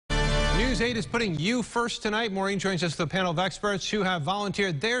News 8 is putting you first tonight. Maureen joins us with a panel of experts who have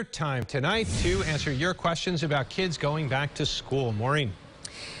volunteered their time tonight to answer your questions about kids going back to school. Maureen.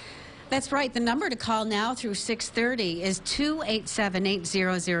 That's right. The number to call now through 6:30 is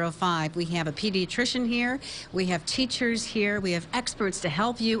 287-8005. We have a pediatrician here. We have teachers here. We have experts to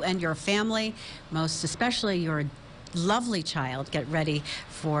help you and your family, most especially your lovely child, get ready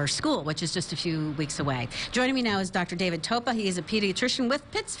for school, which is just a few weeks away. Joining me now is Dr. David Topa. He is a pediatrician with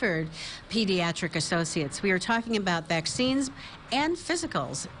Pittsford Pediatric Associates. We are talking about vaccines and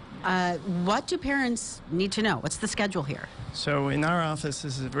physicals. What do parents need to know? What's the schedule here? So in our office,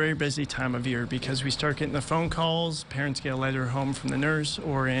 this is a very busy time of year because we start getting the phone calls, parents get a letter home from the nurse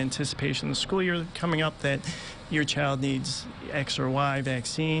or in anticipation of the school year coming up that your child needs X or Y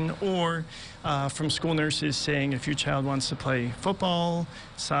vaccine, or from school nurses saying if your child wants to play football,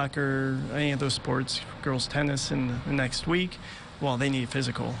 soccer, any of those sports, girls tennis in the next week, well, they need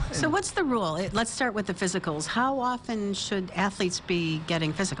physical. So what's the rule? Let's start with the physicals. How often should athletes be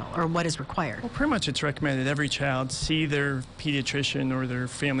getting physical, or what is required? Well, pretty much it's recommended every child see their pediatrician or their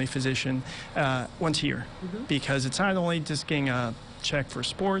family physician once a year, because it's not only just getting a check for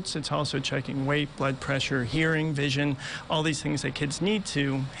sports, it's also checking weight, blood pressure, hearing, vision, all these things that kids need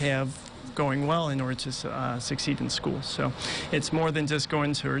to have going well in order to succeed in school. So it's more than just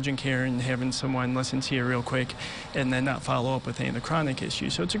going to urgent care and having someone listen to you real quick and then not follow up with any of the chronic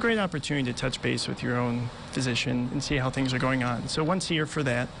issues. So it's a great opportunity to touch base with your own physician and see how things are going on. So once a year for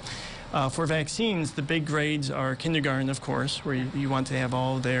that. For vaccines, the big grades are kindergarten, of course, where you want to have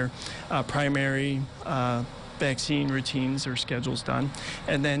all their primary vaccine routines or schedules done.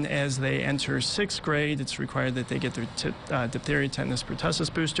 And then as they enter 6th grade, it's required that they get their diphtheria, tetanus,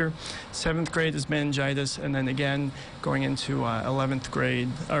 pertussis booster. 7th grade is meningitis, and then again going into 11th grade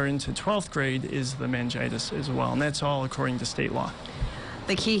or into 12th grade is the meningitis as well. And that's all according to state law.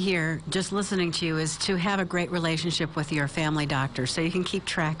 The key here, just listening to you, is to have a great relationship with your family doctor so you can keep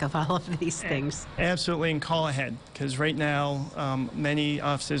track of all of these things. Absolutely, and call ahead, because right now many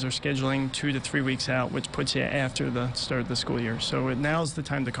offices are scheduling 2 to 3 weeks out, which puts you after the start of the school year. So now's the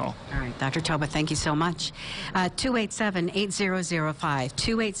time to call. All right, Dr. Toba, thank you so much. 287-8005,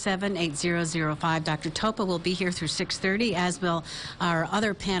 287-8005. Dr. Topa will be here through 6:30, as will our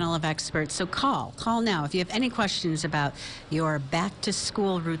other panel of experts. So call now. If you have any questions about your back-to-school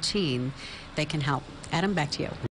routine, they can help. Adam, back to you.